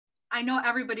I know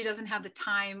everybody doesn't have the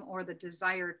time or the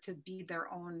desire to be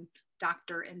their own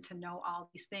doctor and to know all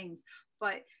these things,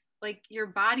 but like your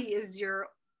body is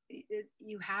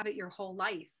you have it your whole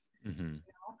life. Hmm.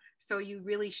 So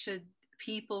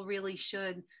people really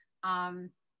should um,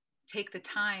 take the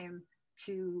time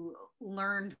to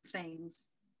learn things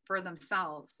for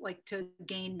themselves, like to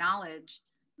gain knowledge.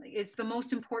 Like it's the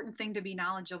most important thing to be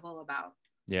knowledgeable about.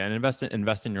 Yeah, and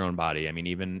invest in your own body. I mean,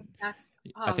 even That's,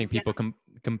 I oh think yeah,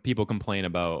 people complain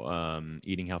about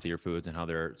eating healthier foods and how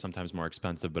they're sometimes more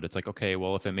expensive, but it's like, okay,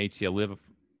 well, if it makes you live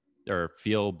or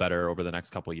feel better over the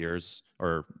next couple of years,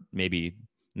 or maybe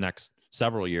next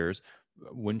several years,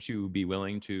 wouldn't you be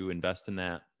willing to invest in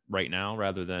that right now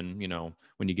rather than,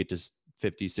 when you get to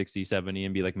 50, 60, 70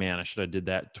 and be like, man, I should have did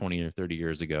that 20 or 30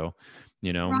 years ago,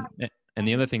 you know? right. And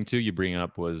the other thing too you bring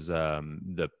up was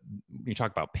you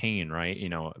talk about pain, right?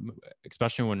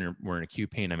 Especially when we're in acute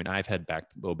pain. I mean, I've had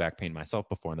low back pain myself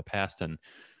before in the past, and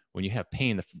when you have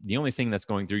pain, the only thing that's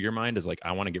going through your mind is like,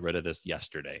 I want to get rid of this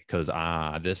yesterday because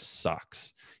this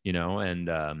sucks,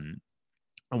 and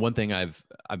one thing I've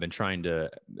been trying to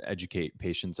educate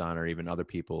patients on, or even other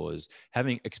people, is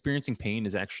experiencing pain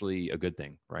is actually a good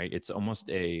thing, right? It's almost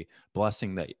a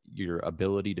blessing that your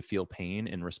ability to feel pain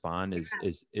and respond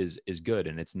is good,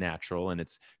 and it's natural, and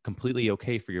it's completely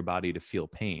okay for your body to feel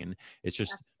pain. It's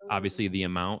just Absolutely. obviously the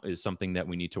amount is something that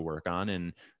we need to work on,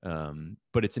 and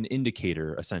but it's an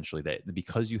indicator essentially that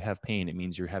because you have pain, it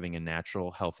means you're having a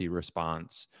natural, healthy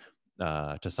response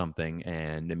to something,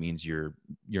 and it means you're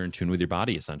in tune with your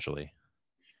body essentially.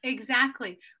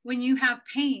 Exactly. When you have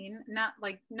pain, not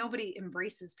like nobody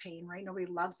embraces pain, right? Nobody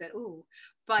loves it. Ooh,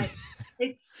 but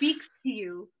it speaks to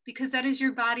you because that is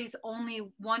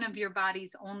one of your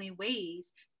body's only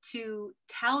ways to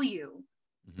tell you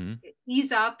Hmm.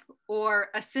 ease up or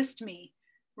assist me,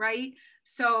 right?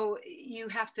 So you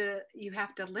have to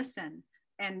listen.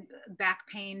 And back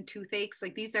pain, toothaches,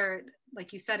 like these are,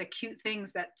 like you said, acute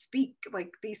things that speak. Like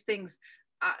these things,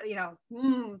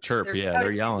 Chirp, they're yeah,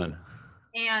 they're yelling.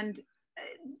 and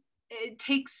it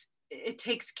takes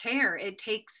care.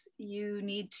 You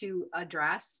need to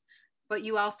address, but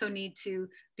you also need to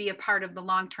be a part of the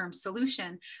long-term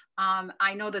solution.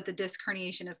 I know that the disc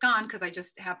herniation is gone because I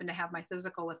just happened to have my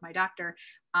physical with my doctor.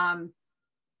 And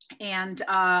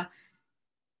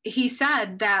he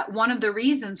said that one of the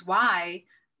reasons why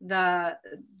the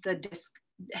disc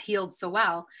healed so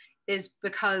well is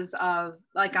because of,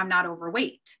 like, I'm not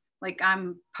overweight. Like,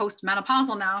 I'm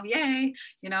postmenopausal now, yay,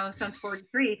 since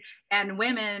 43. And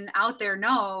women out there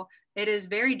know it is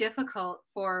very difficult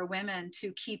for women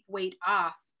to keep weight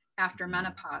off after Mhm.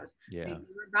 menopause. Yeah. Like,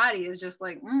 your body is just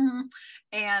like,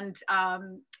 and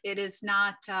it is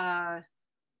not.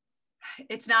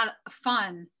 It's not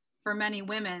fun for many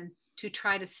women to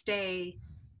try to stay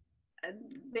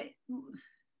the,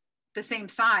 the same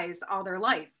size all their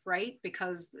life, right?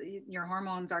 Because your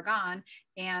hormones are gone,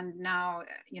 and now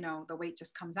the weight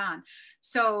just comes on.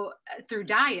 So through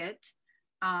diet,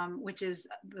 which is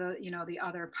the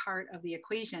other part of the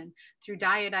equation, through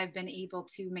diet I've been able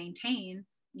to maintain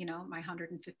my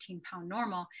 115-pound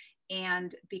normal.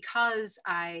 And because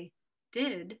I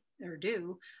did or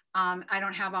do, I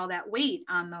don't have all that weight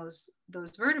on those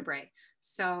vertebrae.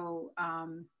 So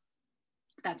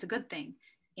that's a good thing.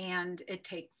 And it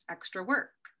takes extra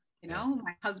work. Yeah.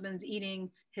 My husband's eating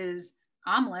his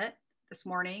omelet this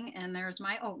morning, and there's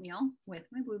my oatmeal with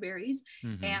my blueberries.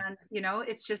 Hmm. And,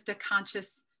 it's just a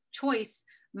conscious choice.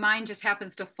 Mine just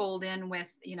happens to fold in with,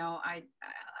 I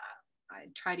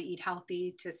try to eat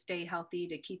healthy, to stay healthy,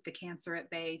 to keep the cancer at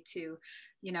bay, to,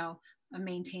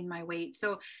 maintain my weight.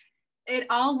 So it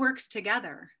all works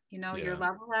together, your Yeah.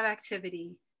 level of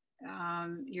activity,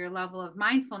 your level of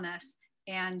mindfulness,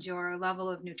 and your level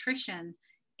of nutrition.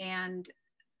 And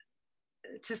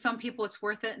to some people it's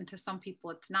worth it, and to some people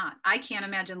it's not. I can't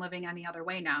imagine living any other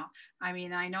way now. I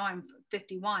mean, I know I'm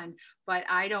 51, but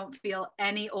I don't feel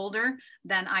any older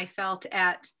than I felt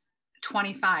at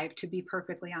 25, to be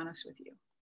perfectly honest with you.